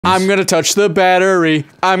I'm gonna touch the battery.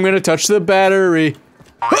 I'm gonna touch the battery.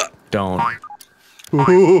 Don't.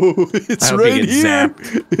 Ooh, it's right here.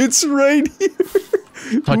 Zapped. It's right here.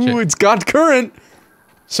 Touch Ooh, it's got current.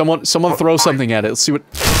 Someone throw something at it. Let's see what.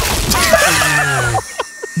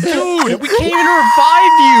 Dude, we can't even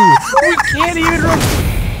revive you. We can't even.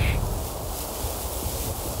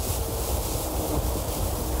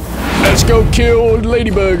 Let's go kill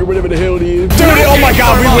Ladybug or whatever the hell it is. Dude, oh my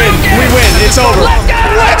god, we win. We win. It's over.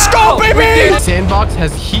 Let's go, baby! Sandbox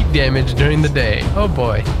has heat damage during the day. Oh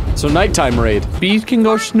boy. So nighttime raid. Bees can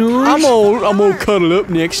go snooze. I'm gonna cuddle up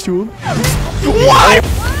next to him. What?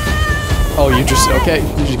 Oh, you just okay?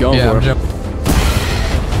 You're just going for it.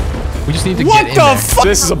 We just need to what get in the there. fuck?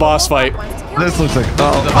 This is a boss fight. This looks like.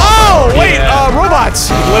 Oh wait, robots.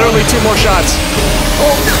 Literally 2 more shots.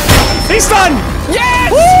 Oh, he's done.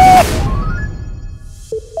 Yes. Woo!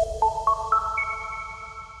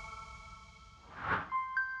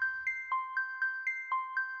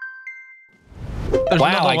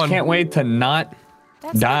 Wow, I can't wait to not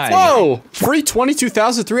die. Whoa! Free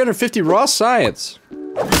 22,350 raw science.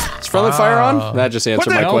 Is friendly fire on? That just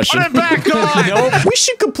answered my question. Put it back on! Nope. We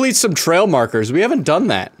should complete some trail markers. We haven't done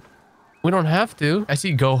that. We don't have to. I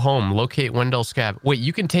see go home, locate Wendell Scab. Wait,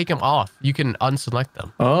 you can take them off. You can unselect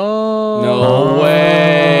them. Oh. No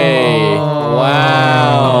way.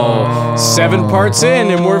 Wow. 7 parts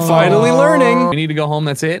in and we're finally learning. We need to go home,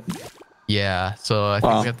 that's it? Yeah, so I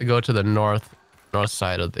think we have to go to the north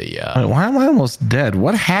side of the Wait, why am I almost dead?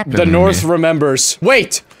 What happened? The north remembers.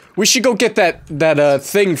 Wait! We should go get that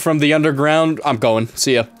thing from the underground. I'm going.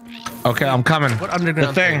 See ya. Okay, I'm coming. What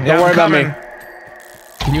underground thing? Don't worry about me.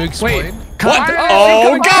 Can you explain? What?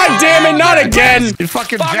 Oh, god damn it, not again! You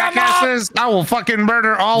fucking jackasses! I will fucking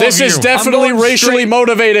murder all of you. This is definitely racially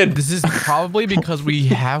motivated. This is probably because we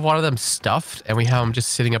have one of them stuffed and we have them just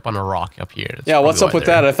sitting up on a rock up here. That's yeah, what's up with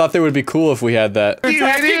that? I thought they would be cool if we had that. You're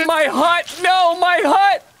attacking my hut! No, my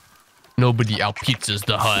hut! Nobody out pizzas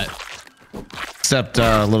the hut. Except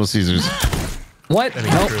Little Caesars. What? That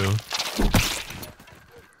ain't true.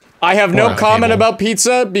 I have no comment about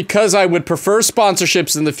pizza because I would prefer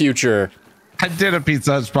sponsorships in the future. I did a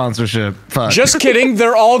Pizza Hut sponsorship. Fuck. Just kidding,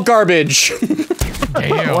 they're all garbage.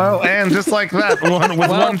 Damn. Well, and just like that, one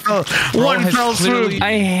fell swoop.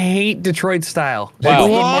 I hate Detroit style.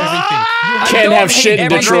 Wow. Can't have shit in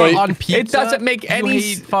Detroit. On pizza, it doesn't make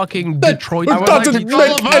any fucking Detroit. It doesn't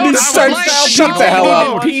make any sense. Shut the hell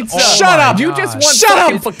up. Pizza. Shut up. You just want shut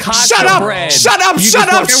fucking up. focaccia Shut up. bread. Shut up.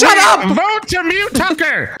 Shut up. Shut up. Vote to mute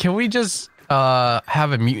Tucker. Can we just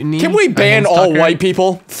have a mutiny? Can we ban against all Tucker? white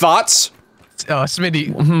people? Thoughts?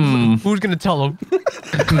 Smitty, who's gonna tell him?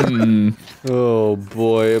 Oh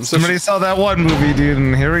boy, Somebody saw that one movie, dude,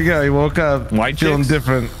 and here we go. He woke up White feeling chicks?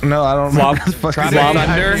 different. No, I don't Flop. know.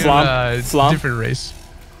 Flop. Different race.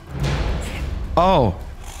 Oh.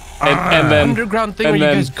 And then Underground thing. and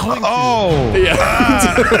Where then- you guys going to? Oh. yeah.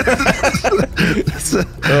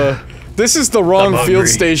 This is the wrong field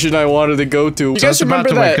station I wanted to go to. You guys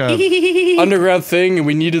remember that underground thing and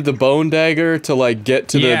we needed the bone dagger to like get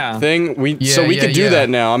to the thing? So we can do that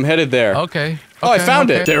now. I'm headed there. Okay. Oh, I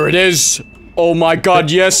found it. There it is. Oh my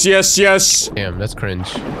god, yes, yes, yes. Damn, that's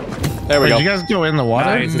cringe. There we Did go. you guys go in the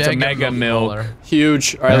water? Nice, it's a mega milk.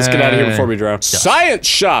 Huge. All right, let's get out of here before we drown. Science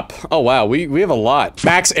shop. Oh wow, we have a lot.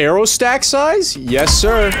 Max arrow stack size? Yes,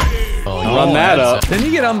 sir. Oh, Run that up. Didn't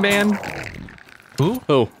he get unbanned?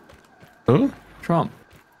 Who? Who? Trump.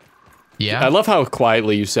 Yeah. I love how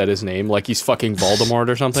quietly you said his name, like he's fucking Voldemort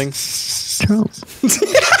or something.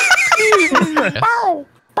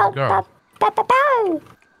 Girl.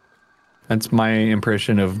 That's my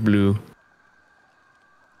impression of blue.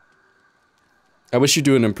 I wish you'd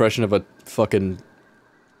do an impression of a fucking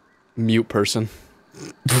mute person.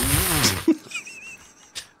 I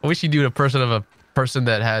wish you do a person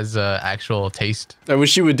that has actual taste. I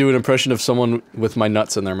wish you would do an impression of someone with my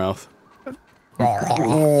nuts in their mouth.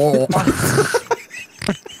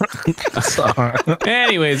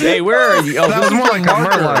 Anyways, hey, where are you? Oh, That was more like a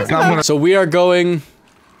murder. So we are going.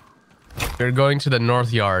 We're going to the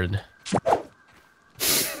north yard.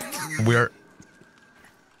 We're.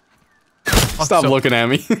 Stop looking at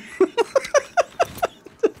me.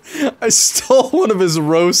 I stole one of his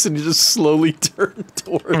roasts and he just slowly turned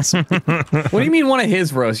towards me. What do you mean one of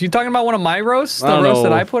his roasts? You talking about one of my roasts? The I don't roast know.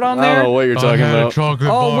 that I put on I there? don't know what you're talking about.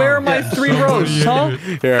 Oh, where are my 3 roasts, huh?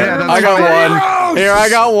 Here, Yeah, I got one. Here, I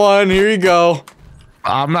got one. Here you go.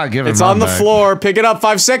 I'm not giving. It's on the floor. Pick it up.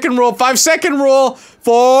 5-second rule. 5-second rule.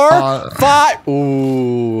 4, 5.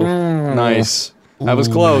 Ooh, nice. That was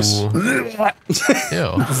close. Ew.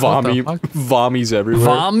 Vommies everywhere.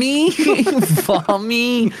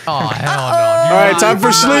 Vommy? Oh, hell no. Alright, time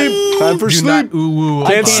for sleep. Time for sleep.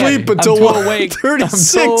 Can't sleep until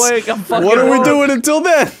 1:36. What are we doing until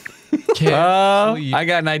then? I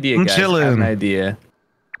got an idea, guys. Chilling. I got an idea.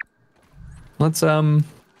 Let's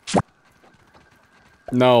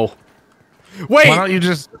No. Wait! Why don't you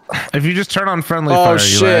just, if you just turn on friendly fire,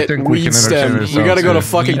 shit, I think we can stem. entertain We gotta go to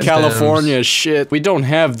ourselves fucking Weed California, stems. shit. We don't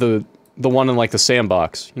have the one in like the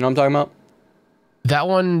sandbox. You know what I'm talking about?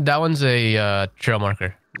 That one's a trail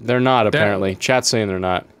marker. They're not, apparently. Chat's saying they're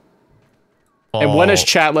not. And when has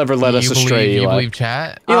chat ever led us astray, Eli? You believe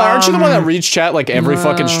chat? Eli, aren't you the one that reads chat like every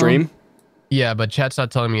fucking stream? Yeah, but chat's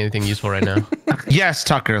not telling me anything useful right now. here. Yes,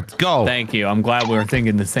 Tucker, go. Thank you. I'm glad we were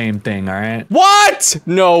thinking the same thing, alright? What?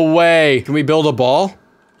 No way. Can we build a ball?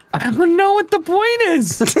 I don't know what the point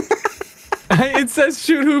is. It says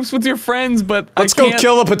shoot hoops with your friends, but Let's go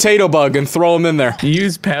kill a potato bug and throw them in there.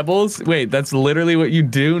 Use pebbles? Wait, that's literally what you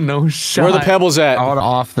do? No shot. Where are the pebbles at? I want to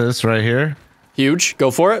off this right here. Huge.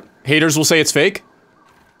 Go for it. Haters will say it's fake.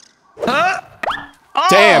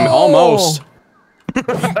 Damn, almost.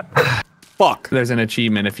 Fuck. There's an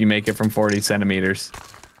achievement if you make it from 40 centimeters.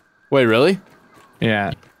 Wait, really?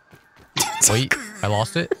 Yeah. Wait, I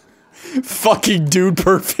lost it? Fucking dude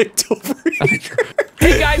perfect over here.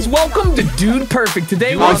 Hey guys, welcome to Dude Perfect.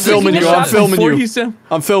 Today we're I'm filming you. I'm filming you.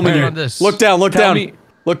 I'm filming you. Look down. Look Tell down. me-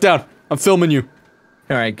 Look down. I'm filming you.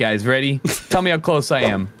 Alright guys, ready? Tell me how close I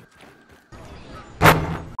am.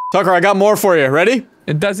 Tucker, I got more for you. Ready?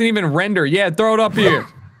 It doesn't even render. Yeah, throw it up here.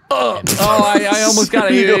 Oh, I almost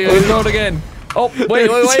got it. Here, throw it again. Oh, wait.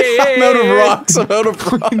 I'm out of rocks. I'm out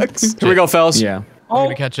of rocks. Here we go, fellas. Yeah. I'm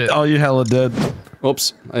gonna catch it. Oh, you hella did.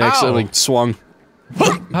 Oops. I accidentally swung.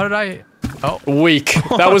 How did I? Oh. Weak.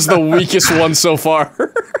 That was the weakest one so far.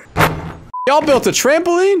 Y'all built a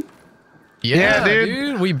trampoline? Yeah,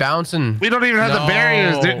 dude. We bouncing. We don't even have the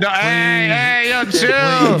barriers, dude. No, hey, yo,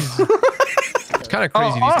 chill. It's kind of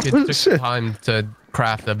crazy. These kids took time to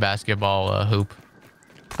craft a basketball hoop.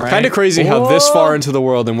 Right? Kind of crazy how this far into the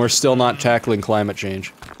world and we're still not tackling climate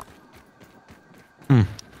change.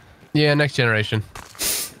 Yeah, next generation.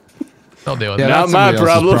 They'll deal with Yeah, it. Not that's my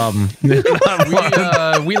somebody problem.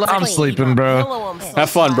 else's We like I'm sleeping, bro. Have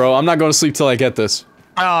fun, bro. I'm not going to sleep till I get this.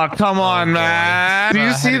 Oh, come on, man. Do you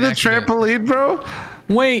I see had the an accident. trampoline, bro?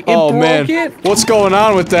 Wait, it Oh, man. broke it? What's going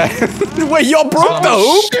on with that? Wait, y'all broke the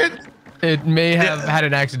hoop? Shit. It may have had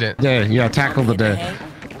an accident. Yeah, tackle the day.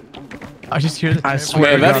 I just hear the. I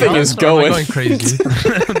swear Man, that thing is going. going crazy.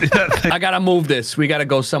 I gotta move this. We gotta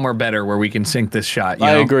go somewhere better where we can sink this shot. You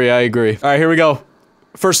I know? agree. All right, here we go.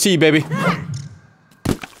 First tee, baby.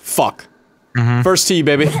 Fuck. First tee,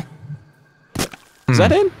 baby. Is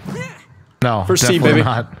that in? No, First tee, definitely baby.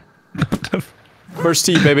 not. First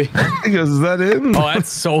tee, baby. He goes, is that in? Oh, that's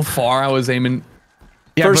so far. I was aiming.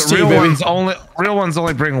 Yeah, First but tee, real baby. real ones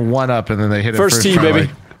only bring one up and then they hit it First tee, try, baby.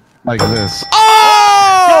 Like this.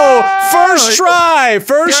 Oh! First try!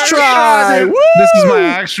 First try! Woo! This is my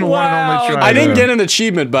actual one and only try. I didn't though. get an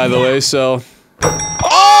achievement, by the way, so.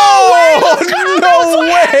 Oh! No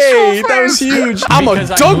way! That was huge. I'm a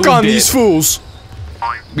Because I dunk moved on it. these fools.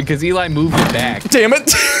 Because Eli moved it back. Damn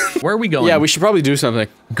it. Where are we going? Yeah, we should probably do something.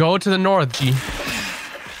 Go to the north, G.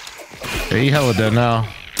 Yeah, he hella dead now.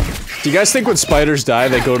 Do you guys think when spiders die,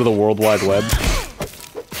 they go to the World Wide Web?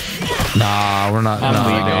 Nah, we're not. I'm Go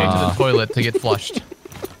leaving. to the toilet to get flushed.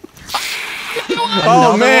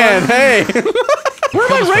 Oh man, hey! Where are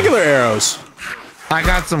my regular arrows? I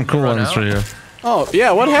got some cool ones out? for you. Oh,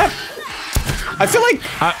 yeah, what happened? I feel like.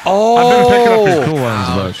 I've been picking up your cool ones,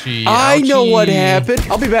 but. Ouchie, I know what ouchie. happened.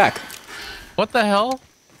 I'll be back. What the hell?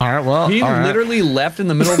 All right, well. He all right. literally left in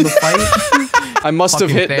the middle of the fight. I must have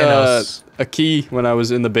Fucking hit Thanos. a key when I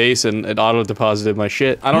was in the base and it auto-deposited my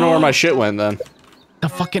shit. I don't know where my shit went then. The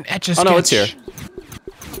fucking etch-a-sketch. Oh no, it's here.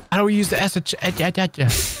 How do we use the etch?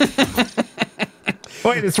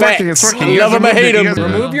 Wait, it's working. It's Facts. working. You Love guys him or removed it, hate you him. guys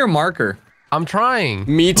removed- Remove your marker. I'm trying.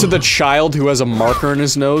 Me to the child who has a marker in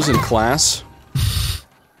his nose in class.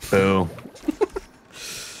 Boo.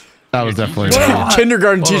 That was definitely.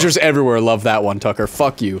 Kindergarten teachers everywhere love that one, Tucker.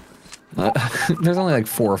 Fuck you. There's only like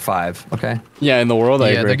 4 or 5. Okay. Yeah, in the world, I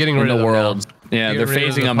Yeah, agree. they're getting In rid the of them world. now. Yeah, they're Getting rid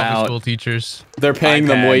of phasing the them public out. School teachers. They're paying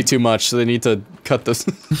them iPad. way too much, so they need to cut this.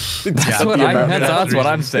 That's what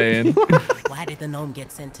I'm saying. Why did the gnome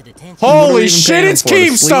get sent to detention? Holy even shit, paying it's him for it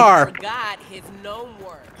to sleep? Keemstar! Forgot his gnome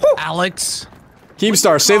work. Alex.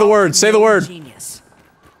 Keemstar, say the word, say the word. Genius.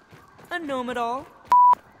 A gnome at all?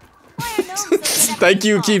 Thank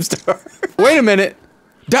you, Keemstar. Wait a minute.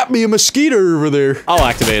 That be a mosquito over there. I'll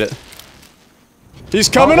activate it. He's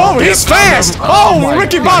coming over. He's fast. Oh,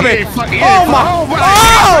 Ricky Bobby. Oh my.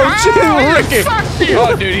 Oh, Ricky.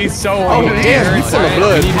 Oh, dude, he's so. Oh, damn. He's full of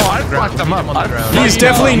blood. I fucked him up. He's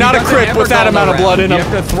definitely not a crit with that amount of blood in him. You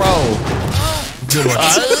have to throw. Good one.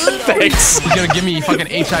 Thanks. He's gonna give me fucking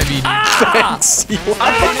HIV, dude. Thanks.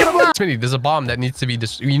 Smitty, there's a bomb that needs to be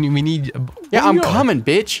we need. Yeah, I'm coming,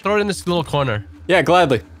 bitch. Throw it in this little corner. Yeah,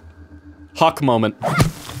 gladly. Huck moment.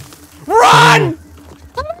 Run!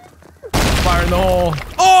 Fire in the hole.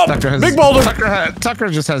 Oh, big boulder. Tucker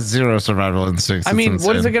just has 0 survival instincts. I mean,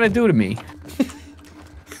 what is it gonna do to me?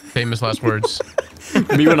 Famous last words.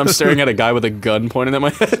 Me when I'm staring at a guy with a gun pointing at my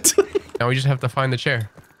head. Now we just have to find the chair.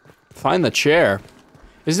 Find the chair.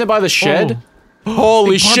 Isn't it by the shed?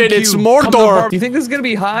 Holy shit, barbecue. it's Mordor! Do you think this is gonna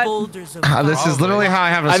be hot? This is literally how I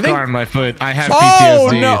have a scar on my foot. I have Oh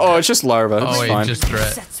PTSD. no! Oh, it's just larva. It's Oh wait, fine. just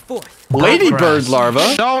threat. Sets forth. Ladybird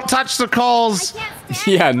larva. Don't touch the coals.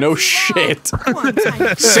 Yeah, no shit.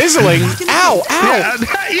 Sizzling. Ow! Ow!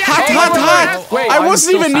 Hot! Wait, I I'm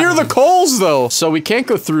wasn't still even near the hot. coals though. So we can't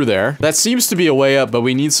go through there. That seems to be a way up, but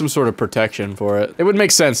we need some sort of protection for it. It would make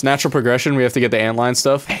sense. Natural progression. We have to get the antline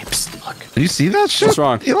stuff. Hey, psst, look. Do you see that shit? What's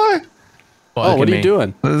wrong? Eli? Oh, what are you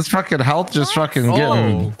doing? This fucking health just fucking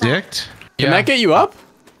getting dicked. Can that get you up?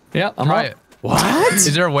 Yeah, I'm Try up. it. What?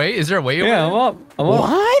 Is there a way? Is there a way? Yeah, I'm up. I'm up.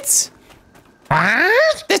 What?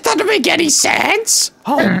 What? This doesn't make any sense.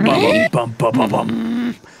 Oh,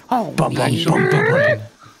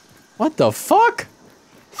 what the fuck?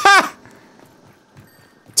 Ha!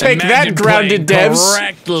 Take that, grounded devs.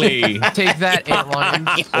 Correctly. Take that,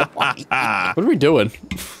 antline. What are we doing?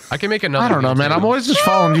 I can make another. I don't know, wheel, man. too. I'm always just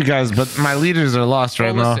following you guys, but my leaders are lost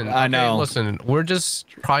right now. Listen, I know. Listen, we're just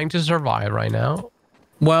trying to survive right now.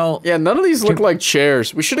 Well, Yeah, none of these look like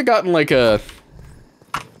chairs. We should have gotten like a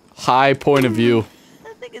high point of view.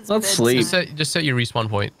 let's sleep. Just set your respawn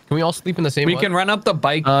point. Can we all sleep in the same We one? can run up the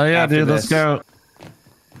bike. Oh yeah, after dude, let's this. go.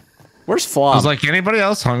 Where's I Flom? was like, anybody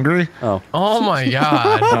else hungry? Oh. Oh my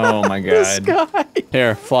god. Oh my god. Guy.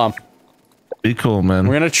 Here, Flom. Be cool, man.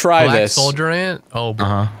 We're gonna try Black this. soldier ant? Oh,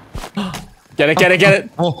 boy. Get it, get it, get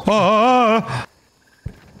it. Oh.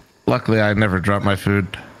 Luckily, I never dropped my food.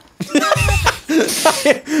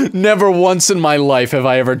 Never once in my life have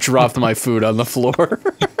I ever dropped my food on the floor.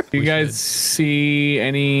 You guys see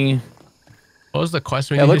any? What was the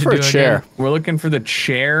quest we Yeah, needed look to for do a chair. again? We're looking for the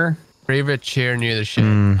chair. Favorite chair near the shed.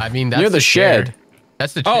 I mean, that's Near the chair. shed.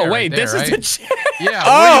 That's the chair. Oh right wait, there, this right? is the chair. Yeah.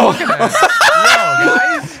 Oh! What are you looking at? Yo,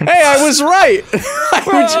 guys. Hey, I was right.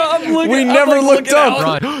 I'm looking- we I'm, never like, looked looking up.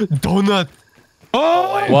 out. Run. Donut.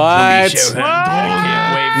 Oh, What? I can't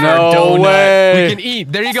wait for a No donut. way. We can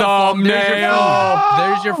eat. There you go. Flom. There's your Thumbnail. food.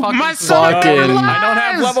 There's your fucking my food. son. Fucking- I don't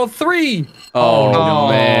have level 3. Oh, no.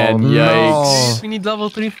 man, No. yikes. We need level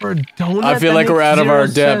 3 for a donut. I feel That like we're makes out of our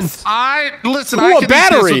 0 depth. sense. listen. Ooh, I a can eat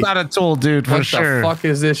battery. this without a tool, dude, for What sure. the fuck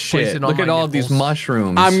is this Place shit? it on Look at my all these nipples.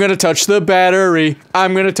 mushrooms. I'm gonna touch the battery.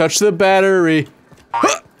 I'm gonna touch the battery.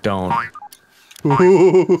 Don't.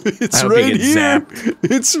 Ooh, it's I hope you right get here. zapped.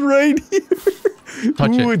 It's right here.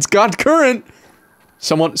 Touch Ooh, it. it's got current.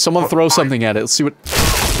 Someone throw something at it. Let's see what.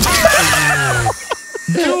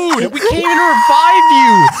 Dude, we can't even revive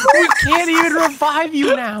you. We can't even revive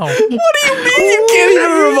you now. What do you mean you can't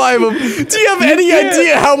even revive him? Do you have any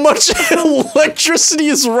idea how much electricity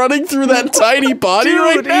is running through that tiny body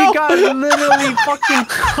right Dude, now? he got literally fucking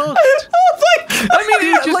cooked.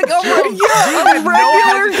 I mean, like a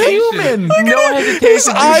regular human. No hesitation. His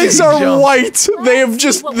eyes are white.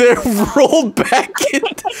 They're rolled back in.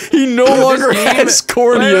 He no longer game- has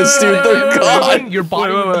corneas, dude. They're gone. Your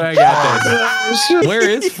body. Wait, I got this. Where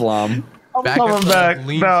is Flom? Back coming up, back.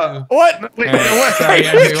 lean No. to. What? Wait, Sorry,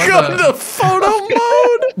 He's gone to photo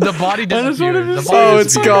mode. The body disappeared. The body Oh,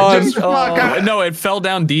 it's disappeared. gone. Oh, no, it fell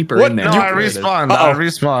down deeper What? in there. No, I respawned. I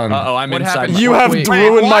respawned. Uh-oh, I'm What inside. happened? You have Wait,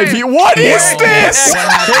 ruined my why- view. What is What this?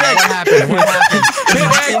 happened? What happened?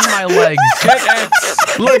 It's in my legs. Hit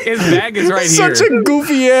X. Look, his bag is right here. Such a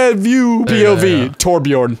goofy ad view. POV. yeah.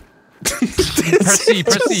 Torbjorn. Proceed.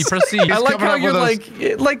 I like how you're like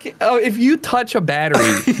if you touch a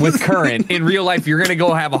battery with current in real life, you're gonna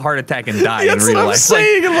go have a heart attack and die in That's real what I'm life.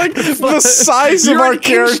 saying. Like the size of You're our an inch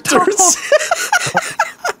characters.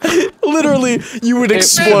 Literally, you would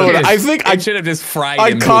explode. I think I should have just fried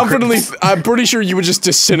I him. confidently, I'm pretty sure you would just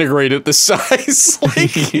disintegrate at the size.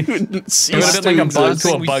 Like, you wouldn't see It would've been like a students. bug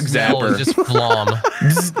to a bug zapper. Just flom.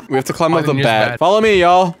 We have to climb up the Finding bat. his bat. Follow me,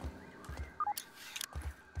 y'all.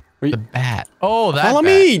 The bat. Oh, that. Follow bat.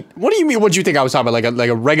 me. What do you mean? What do you think I was talking about? Like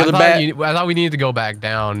a regular bat? I thought we needed to go back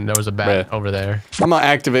down. There was a bat Bruh. over there. I'm gonna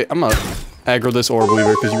activate. I'm gonna. aggro this orb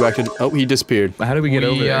weaver because you acted. Oh, he disappeared. How do we get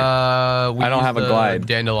over there? I don't have a glide.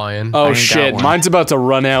 Dandelion. Oh shit, mine's about to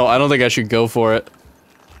run out. I don't think I should go for it.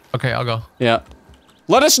 Okay, I'll go. Yeah.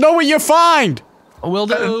 Let us know what you find! Will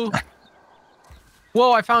do.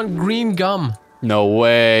 Whoa, I found green gum. No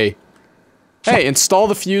way. Hey, install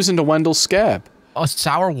the fuse into Wendell's scab. A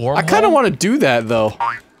sour wormhole? I kind of want to do that, though.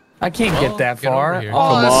 I can't get that far. over here. Come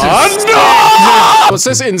on. No! It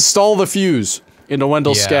says install the fuse into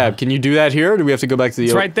Wendell's scab. Can you do that here, or do we have to go back to the...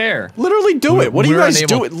 It's right there. Literally do it. What do you guys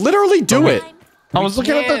do? Literally do it. I was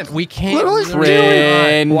looking at the... We can't.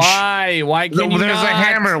 Cringe. Why? Why can't you There's not? a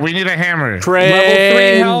hammer. We need a hammer.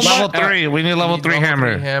 Cringe. Level 3. We need level 3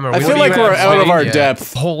 hammer. I feel like we're out of our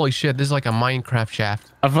depth. Holy shit, this is like a Minecraft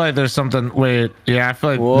shaft. I feel like there's something... Wait. Yeah, I feel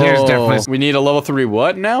like there's definitely... We need a level 3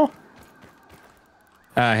 what now?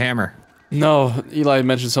 Hammer. No, Eli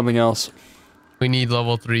mentioned something else. We need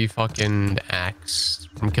level 3 fucking axe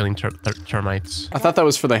from killing termites. I thought that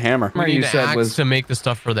was for the hammer. We need an axe to make the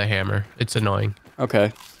stuff for the hammer. It's annoying.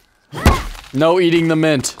 Okay. No eating the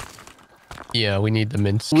mint. Yeah, we need the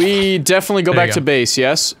mints. We definitely go back to base,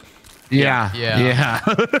 yes? Yeah. Yeah,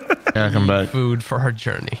 come back. Food for our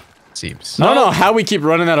journey, it seems. I don't know how we keep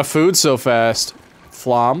running out of food so fast.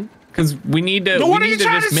 Flom? Because we need to,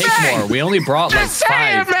 just make more. We only brought like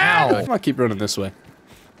 5. Ow. I'm gonna keep running this way.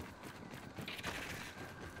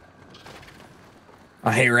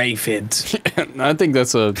 I hate aphids. I think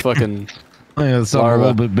that's a fucking... Yeah, something a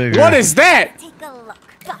little bit bigger. What is that? Take a look.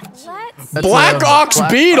 What? Black ox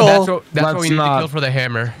beetle? That's what we need to kill for the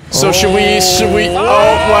hammer. So should we, oh,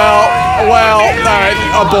 well, alright,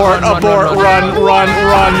 abort,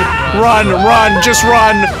 run, just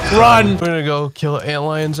run. We're gonna go kill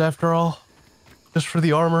antlions after all. Just for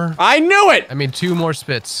the armor. I knew it! I mean, 2 more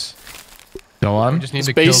spits. Go on. We just need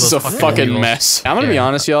to Base kill is those a fucking mess. I'm gonna be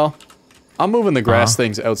honest, y'all. I'm moving the grass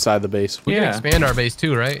things outside the base. We can expand our base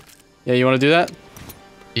too, right? Yeah, you wanna do that?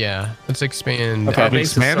 Yeah, let's expand. Okay.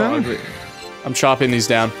 I'm chopping these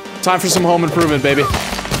down. Time for some home improvement, baby.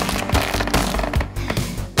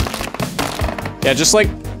 Yeah, just like,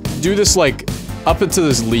 do this like, up into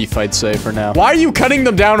this leaf, I'd say, for now. Why are you cutting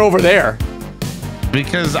them down over there?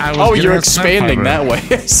 Because I was. Oh, you're expanding that way.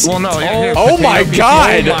 Well, no. Oh my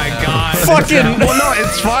god! Oh my god! Fucking. Well, no,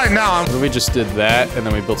 it's fine now. We just did that, and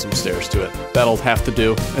then we built some stairs to it. That'll have to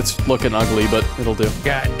do. It's looking ugly, but it'll do.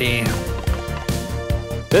 God damn.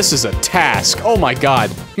 This is a task. Oh my god.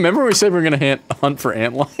 Remember we said we were gonna hunt for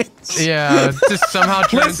antlions? Yeah, just somehow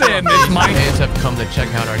Listen, my ants have come to check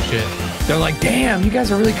out our shit. They're like, damn, you guys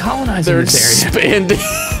are really colonizing They're this area. expanding.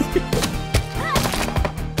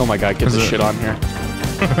 Oh my god, get this shit on here.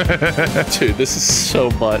 Dude, this is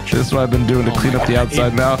so much. This is what I've been doing to clean up the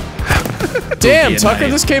outside now. Damn, Tucker,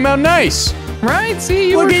 this came out nice. Right?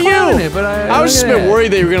 See, you Look were at you. it, but I was just a bit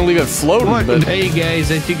worried that you were gonna leave it floating, but... Hey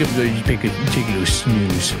guys, I think I'm going to take a little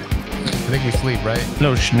snooze. I think we sleep, right?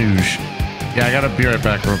 No snooze. Yeah, I gotta be right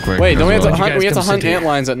back real quick. Wait, don't we have to hunt? We have to come hunt sit here.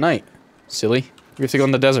 antlions at night. Silly. We have to go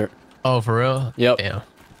in the desert. Oh, for real? Yep. Damn. All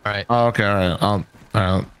right. Oh, okay, all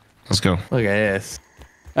right. Let's go. Look at this.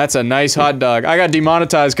 That's a nice hot dog. I got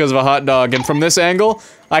demonetized because of a hot dog, and from this angle,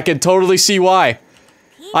 I can totally see why.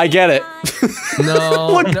 I get it.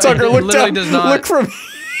 No. Look, no, Tucker, it look literally down. does not. Look from...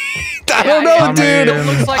 I don't know, I dude. mean, it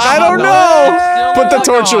looks like a I hot don't dog. know. Put the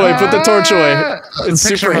torch away. Put the torch away. It's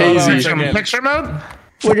Picture super mode, hazy. Picture mode?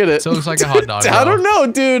 Look at it. So it looks like a hot dog. I don't know,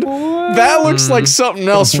 dude. That looks like something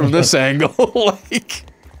else from this angle. Like...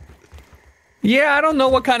 Yeah, I don't know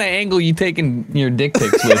what kind of angle you taking your dick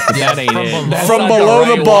pics with. But that ain't it. That's From not below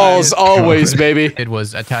the right balls, one. always, baby. It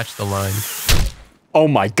was attached the line. Oh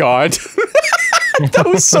my god. That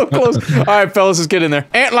was so close. Alright, fellas, let's get in there.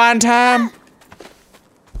 Antline time.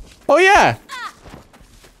 Oh, yeah.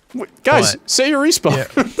 Guys, What? say your respawn.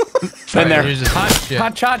 Yeah. In there. Here's this shit.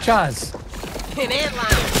 Hot cha-chas. An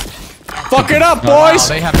antlion. Fuck it up, Wow, boys.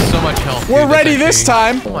 they have so much health. We're dude, ready that's this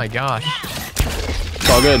actually- time. Oh my gosh. It's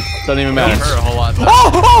all good. Doesn't even matter. Hurt a whole lot.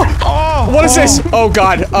 Oh! What is this? Oh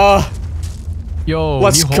god. Yo,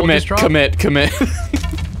 Let's new hole just dropped? commit.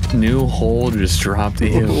 New hole just dropped to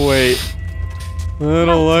you. Wait. I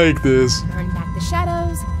don't like this. Burn back the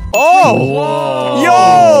shadows. Oh!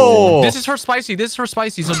 Yo! This is for spicy. This is for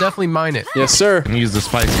spicy, so definitely mine it. Yes, sir. I'm use the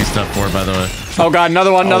spicy stuff for it, by the way. Oh god,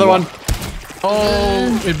 another one, another one.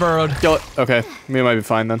 Oh, it burrowed. Kill it. Okay, we might be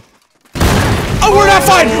fine then. Oh, we're not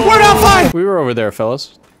fine! We're not fine! We were over there,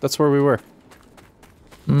 fellas. That's where we were.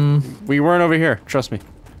 We weren't over here. Trust me.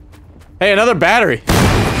 Hey, another battery.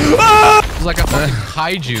 It's like a fucking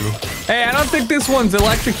kaiju. Hey, I don't think this one's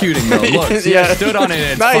electrocuting though. Look, see, I stood on it.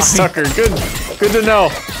 And it's Nice, fine. Tucker. Good to know.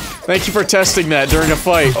 Thank you for testing that during a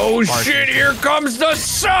fight. Oh shit, here comes the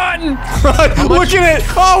sun! Look at it!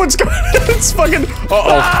 Oh, it's going. It's fucking.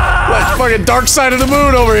 Uh-oh. Fucking dark side of the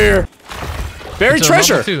moon over here. Buried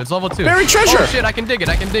treasure. Level 2. It's level 2. Buried treasure. Oh shit, I can dig it.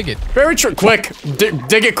 I can dig it. Buried quick.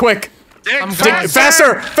 Dig it quick. I'm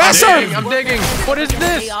faster! Faster! I'm digging. What is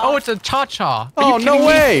this? Oh, it's a cha-cha. Oh, no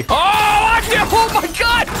way. Oh my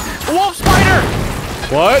god! A wolf spider!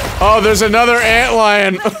 What? Oh, there's another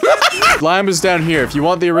antlion. Lime is down here. If you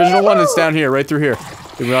want the original one, it's down here, right through here.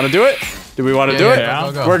 Do we want to do it? Do we want to do it?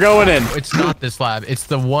 Go. We're going in. It's not this lab. It's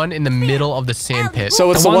the one in the middle of the sand pit.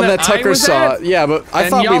 So it's the one that Tucker saw. Yeah, but I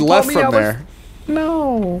thought we left from there.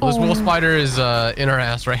 No. This wolf spider is in our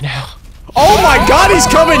ass right now. Oh my god, he's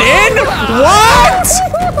coming in?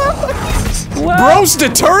 What? Bro's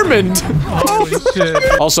determined. Holy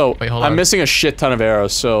shit. Also, wait, hold I'm on. missing a shit ton of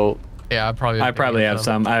arrows, so... Yeah, I probably have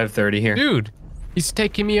some. I have 30 here. Dude, he's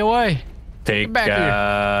taking me away. Take, back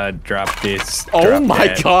here. drop this. Oh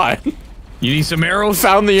my god. You need some arrows?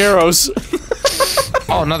 Found the arrows.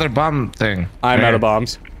 Oh, another bomb thing. I'm out of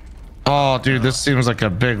bombs. Oh, dude, this seems like a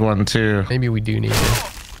big one, too. Maybe we do need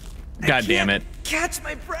it. God damn it. Catch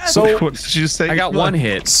my breath. So, What did you say? I got one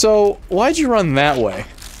hit. so why'd you run that way?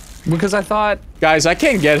 Because I thought... Guys, I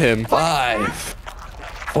can't get him. 5,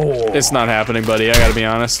 4... It's not happening, buddy. I gotta be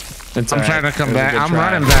honest. It's I'm trying to come back. I'm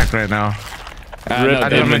running back right now.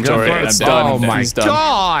 Rip inventory. It's done. Oh my He's done.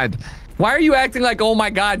 god! Why are you acting like, oh my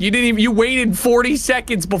god, you didn't even, you waited 40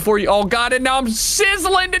 seconds before you, oh god, and now I'm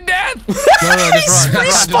sizzling to death! No, just run.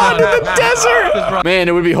 Respawned in the desert! Man,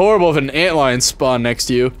 it would be horrible if an antlion spawned next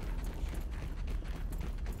to you.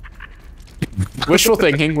 Wishful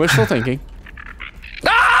thinking, wishful thinking.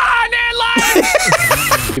 Ah, an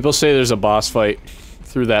antlion! People say there's a boss fight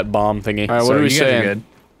through that bomb thingy. Alright, what are we saying?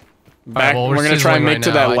 Back, Well, we're gonna try and make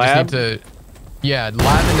to that lab? Yeah,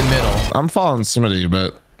 lab in the middle. I'm following Smitty,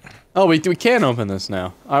 but... Oh, we can open this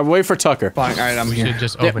now. Alright, wait for Tucker. Fine, alright, I'm We here. should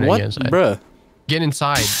just Yeah, open what? it inside. Bruh. Get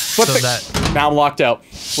inside What so the- that... Now I'm locked out.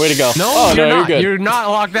 Way to go. No, oh, you're no, not. you're good. You're not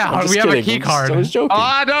locked I'm out. just We have a kidding. key card. I was joking.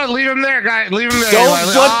 Oh, no, leave him there, guy. Leave him there. Don't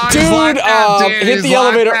He's let, he's locked out, dude. hit He's the locked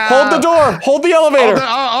elevator. out. Hold the door. Hold the elevator.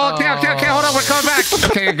 Okay, hold on. We're coming back.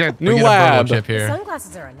 Okay, good. New We get a photo lab. chip here.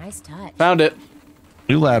 Sunglasses are a nice touch. Found it.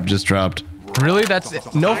 New lab just dropped. Really? That's it?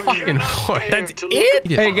 No fucking way. That's it?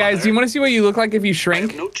 Hey guys, do you want to see what you look like if you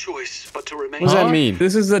shrink? No choice but to remain. What does that mean?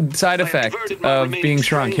 This is a side effect of being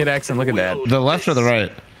shrunk. Hit X and look at that. The left or the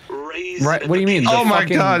right? Right, what do you mean? Oh The my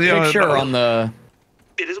fucking God, yo, picture on the...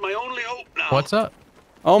 It is my only hope now. What's up?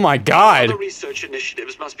 Oh my god. Other research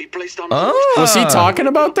initiatives must be placed on Oh. Was he talking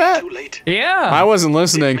about that? Too late. Yeah. I wasn't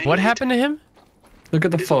listening. What happened to him? Look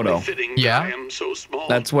at the It is only photo. fitting Yeah. that I am so small.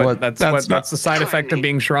 That's what. That's the side effect of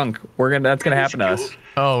being shrunk. That's gonna happen to us.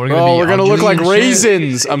 Oh, we're gonna Oh, be we're gonna look ugly like and shit.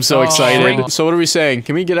 raisins. I'm so Oh. excited. So what are we saying?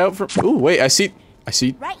 Can we get out from? Ooh, wait. I see Right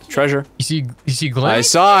here. treasure. You see Glenn? I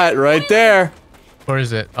saw it right there. Where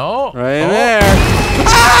is it? Oh, Right oh. there.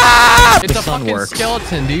 It's a sun fucking works.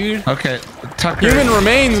 skeleton, dude. Okay, Tucker. Human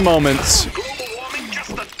remains moments. Global warming,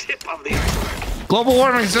 just the tip of the iceberg. Global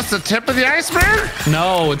warming is just the tip of the iceberg?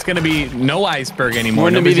 No, it's gonna be no iceberg anymore.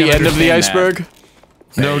 Wouldn't it be Nobody's the gonna end of the understand iceberg?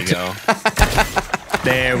 that. There you go.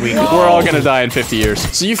 There we go. We're all gonna die in 50 years.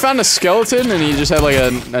 So you found a skeleton and you just had like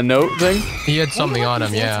a note thing? He had something on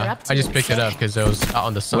him, these ants are yeah. up to I just in picked it up because it was out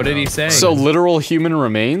on the sun. What did he say? So literal human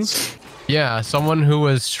remains? Yeah, someone who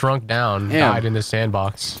was shrunk down Damn. died in the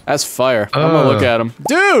sandbox. That's fire. I'm gonna look at him.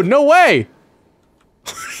 Dude, no way!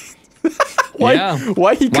 Why? Yeah.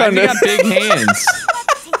 Why he Why kind do of? you got big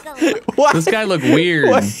hands? Why? This guy look weird.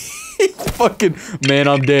 Why? Fucking man,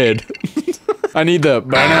 I'm dead. I need the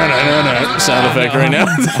banana sound effect right now.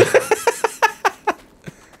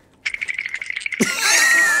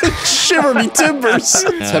 Shiver me timbers.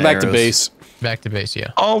 Let's head back to arrows. base. Back to base,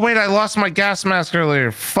 yeah. Oh, wait, I lost my gas mask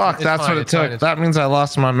earlier. Fuck, It's that's fine, what it it's fine, took. it's That means I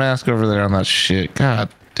lost my mask over there on that shit. God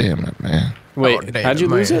damn it, man. Wait, damn, how'd you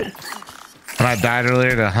lose man. it? When I died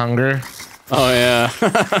earlier to hunger. Oh yeah.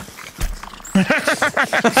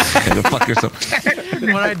 Okay, go fuck yourself.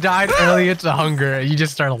 When I died earlier to hunger, you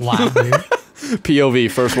just started laughing.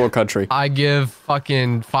 POV, first world country. I give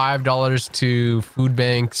fucking $5 to food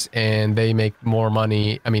banks and they make more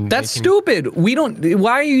money. I mean, That's they can- stupid. We don't.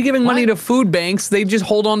 Why are you giving money to food banks? They just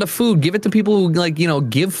hold on to food. Give it to people who like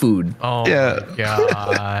give food. Oh Yeah. my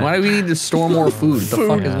god. Why do we need to store more food? The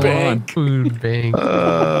fuck is going on? Food bank.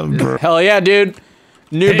 Hell yeah, dude.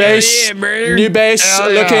 New Hell base. yeah, brother. New base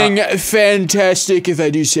Hell yeah. looking fantastic, if I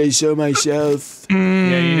do say so myself.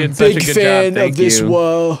 Yeah, you did such Big a good fan job. Thank of this you.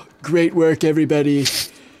 wall. Great work, everybody.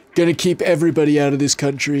 Gonna keep everybody out of this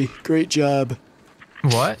country. Great job.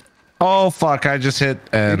 What? Oh fuck! I just hit.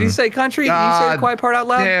 Did you say country? Did you say the quiet part out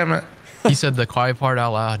loud? Damn it! He said the quiet part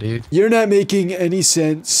out loud, dude. You're not making any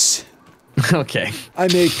sense. Okay. I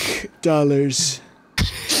make dollars.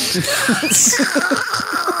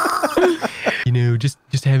 You know, just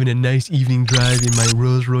having a nice evening drive in my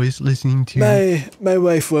Rolls Royce, listening to my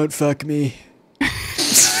wife won't fuck me.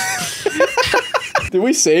 Did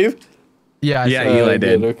we save? Yeah, Eli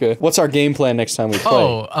did. Okay. What's our game plan next time we play?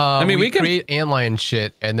 Oh, I mean, we can create antlion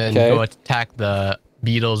shit and then go attack the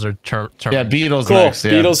beetles or termites. Yeah, beetles Cool. next.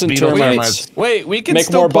 Yeah. Beetles and termites. Wait, we can make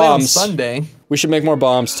still more play bombs. on Sunday. We should make more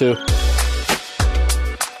bombs too.